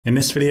In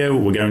this video,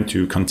 we're going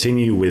to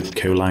continue with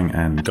Golang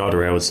and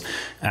guardrails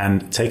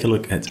and take a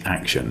look at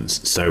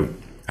actions. So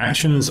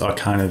actions are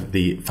kind of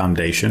the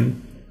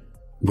foundation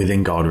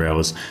within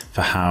guardrails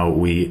for how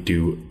we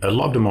do a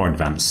lot of the more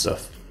advanced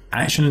stuff.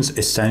 Actions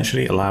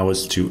essentially allow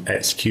us to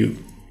execute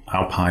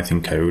our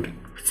Python code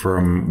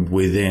from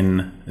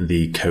within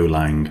the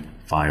Golang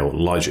file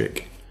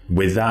logic.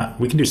 With that,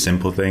 we can do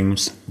simple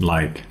things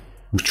like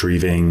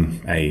retrieving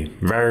a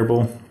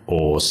variable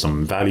or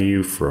some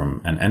value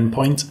from an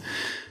endpoint.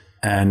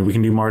 And we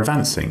can do more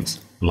advanced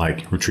things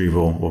like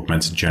retrieval,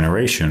 augmented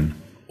generation,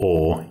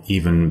 or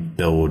even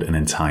build an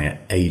entire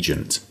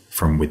agent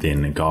from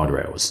within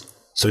guardrails.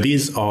 So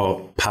these are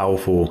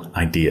powerful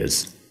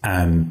ideas,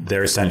 and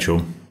they're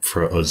essential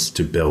for us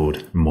to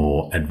build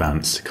more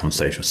advanced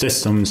conversational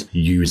systems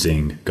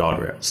using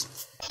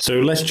guardrails.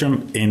 So let's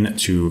jump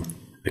into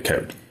the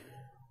code.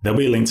 There'll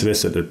be a link to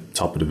this at the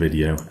top of the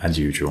video as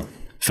usual.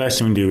 First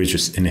thing we do is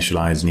just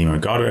initialize NeMo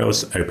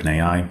Guardrails,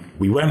 OpenAI.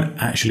 We won't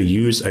actually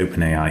use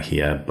OpenAI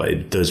here, but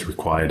it does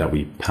require that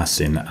we pass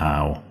in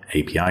our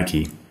API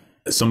key.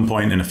 At some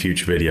point in a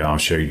future video, I'll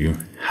show you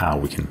how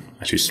we can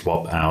actually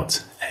swap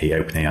out a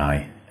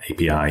OpenAI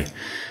API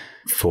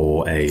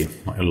for a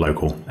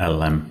local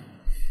LLM.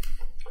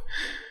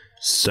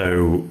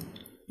 So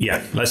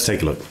yeah, let's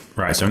take a look.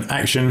 Right, so in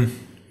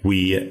action,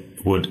 we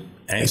would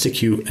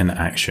execute an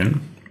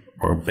action,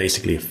 or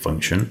basically a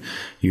function,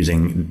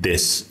 using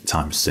this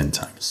type of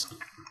syntax.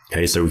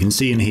 Okay, so we can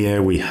see in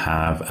here we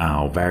have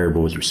our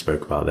variables. We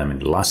spoke about them in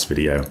the last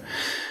video,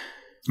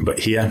 but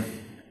here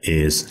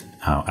is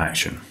our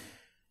action.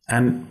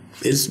 And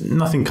it's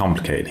nothing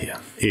complicated here.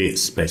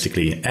 It's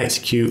basically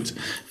execute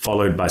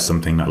followed by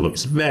something that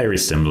looks very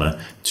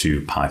similar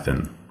to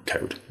Python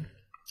code.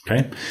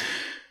 Okay,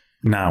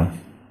 now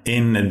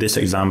in this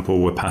example,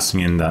 we're passing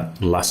in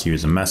that last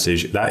user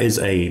message. That is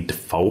a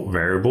default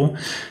variable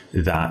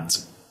that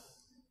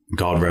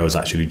guardrails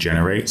actually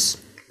generates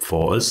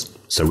for us.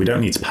 So we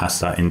don't need to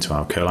pass that into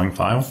our Golang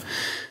file.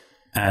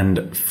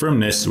 And from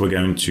this, we're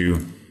going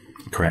to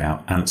create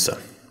our answer.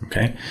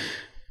 Okay.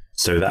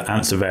 So that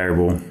answer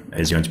variable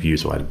is going to be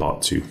used by the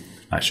bot to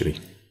actually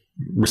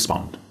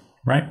respond,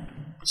 right?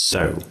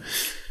 So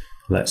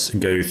let's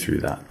go through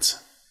that.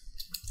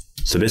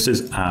 So this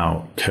is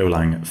our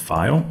Golang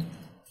file.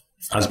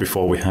 As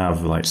before, we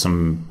have like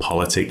some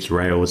politics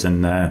rails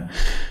in there.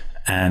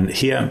 And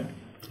here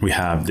we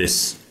have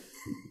this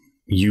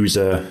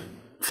user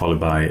followed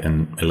by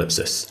an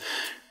ellipsis.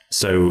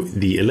 So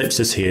the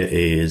ellipsis here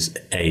is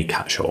a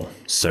catch-all.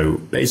 So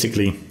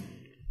basically,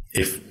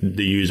 if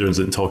the user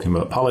isn't talking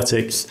about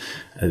politics,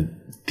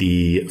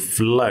 the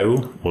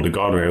flow or the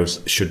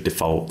guardrails should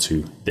default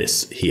to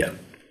this here.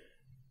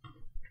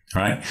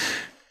 All right.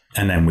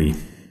 And then we,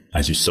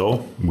 as you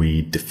saw,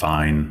 we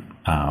define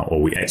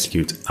or we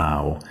execute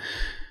our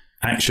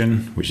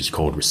action, which is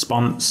called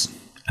response,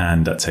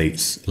 and that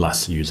takes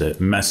last user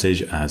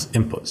message as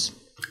inputs,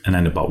 and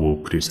then the bot will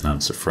produce an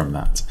answer from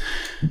that.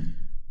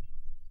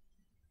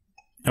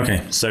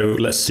 Okay, so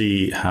let's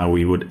see how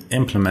we would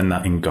implement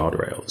that in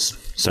guardrails.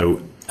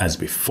 So as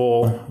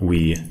before,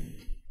 we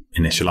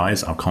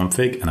initialize our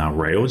config and our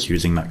rails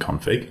using that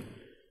config,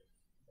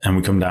 and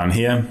we come down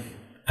here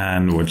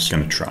and we're just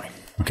going to try.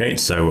 Okay,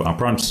 so our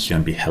prompt is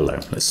going to be hello.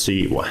 Let's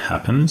see what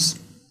happens.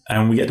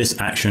 And we get this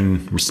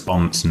action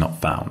response not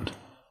found.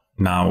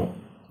 Now,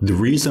 the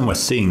reason we're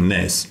seeing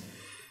this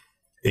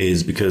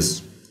is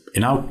because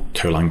in our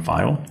Golang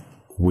file,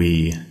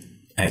 we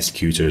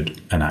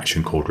executed an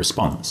action called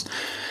response.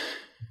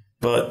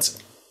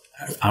 But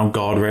our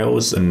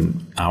guardrails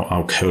and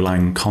our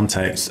Golang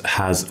context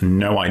has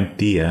no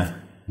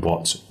idea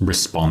what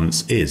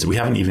response is. We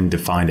haven't even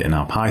defined it in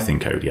our Python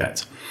code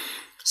yet.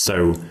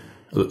 So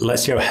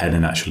let's go ahead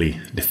and actually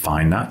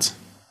define that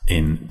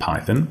in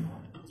Python.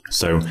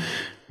 So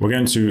we're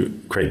going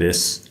to create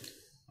this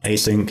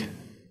async,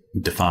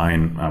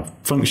 define our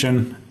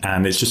function,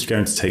 and it's just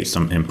going to take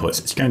some inputs.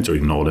 It's going to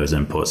ignore those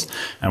inputs,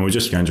 and we're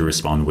just going to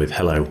respond with,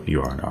 hello,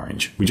 you are an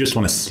orange. We just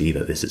want to see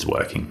that this is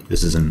working.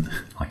 This isn't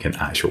like an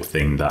actual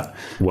thing that,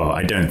 well,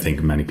 I don't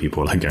think many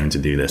people are going to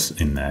do this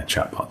in their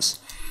chatbots,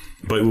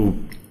 but it will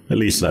at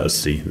least let us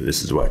see that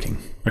this is working.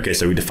 Okay,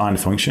 so we define a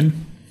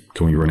function.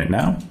 Can we run it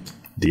now?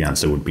 The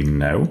answer would be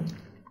no,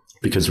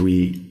 because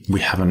we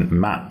haven't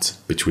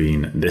mapped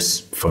between this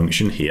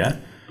function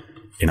here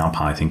in our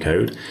Python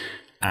code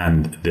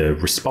and the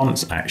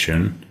response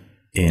action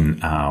in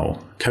our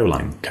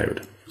Golang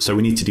code. So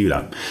we need to do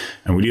that.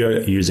 And we do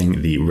it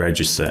using the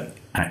register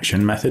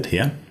action method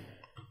here.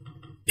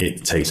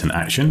 It takes an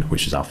action,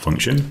 which is our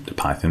function, the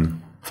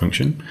Python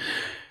function.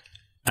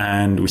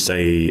 And we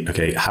say,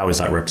 okay, how is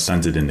that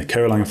represented in the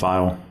Golang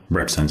file?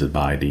 Represented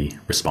by the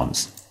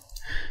response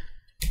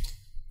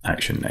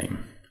action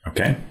name.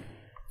 Okay.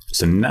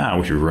 So now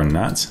if you run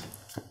that,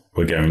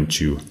 we're going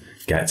to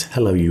get,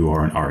 hello, you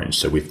are an orange.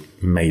 So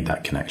we've made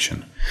that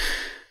connection.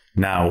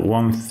 Now,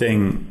 one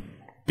thing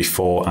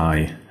before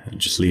I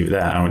just leave it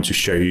there, I want to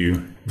show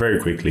you very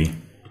quickly.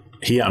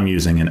 Here I'm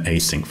using an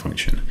async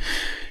function.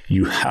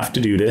 You have to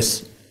do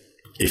this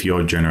if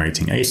you're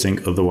generating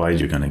async, otherwise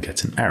you're going to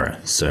get an error.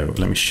 So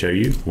let me show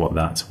you what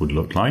that would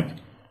look like.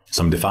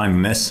 So I'm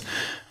defining this.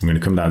 I'm going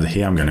to come down to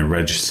here. I'm going to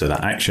register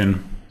that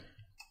action.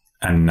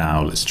 And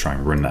now let's try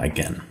and run that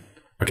again.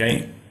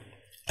 Okay.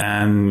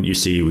 And you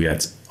see we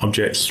get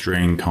object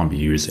string can't be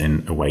used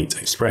in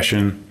await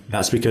expression.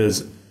 That's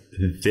because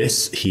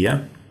this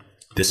here,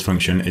 this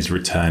function is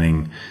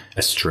returning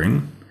a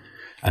string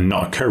and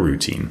not a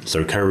coroutine.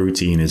 So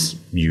coroutine is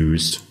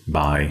used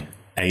by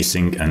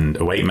async and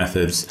await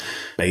methods,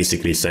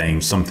 basically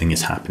saying something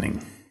is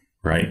happening,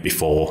 right?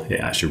 Before it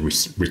actually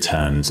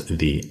returns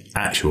the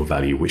actual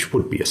value, which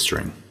would be a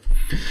string.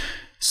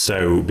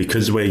 So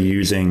because we're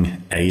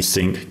using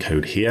async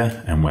code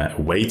here and we're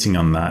waiting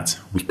on that,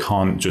 we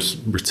can't just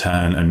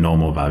return a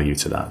normal value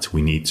to that.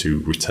 We need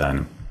to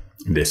return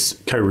this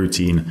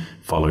coroutine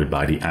followed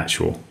by the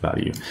actual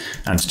value.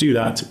 And to do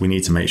that, we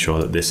need to make sure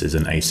that this is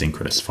an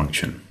asynchronous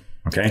function.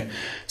 Okay,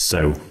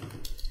 so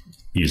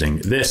using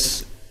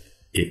this,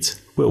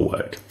 it will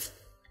work.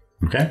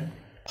 Okay,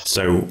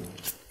 so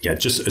yeah,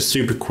 just a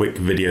super quick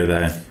video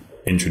there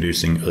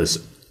introducing us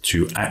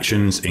to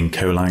actions in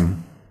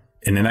Golang.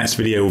 In the next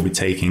video, we'll be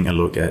taking a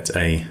look at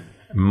a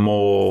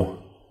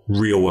more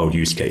real-world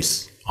use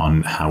case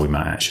on how we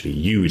might actually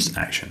use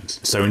actions.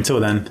 So until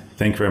then,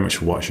 thank you very much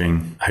for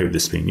watching. I hope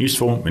this has been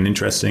useful and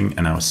interesting,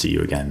 and I'll see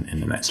you again in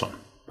the next one.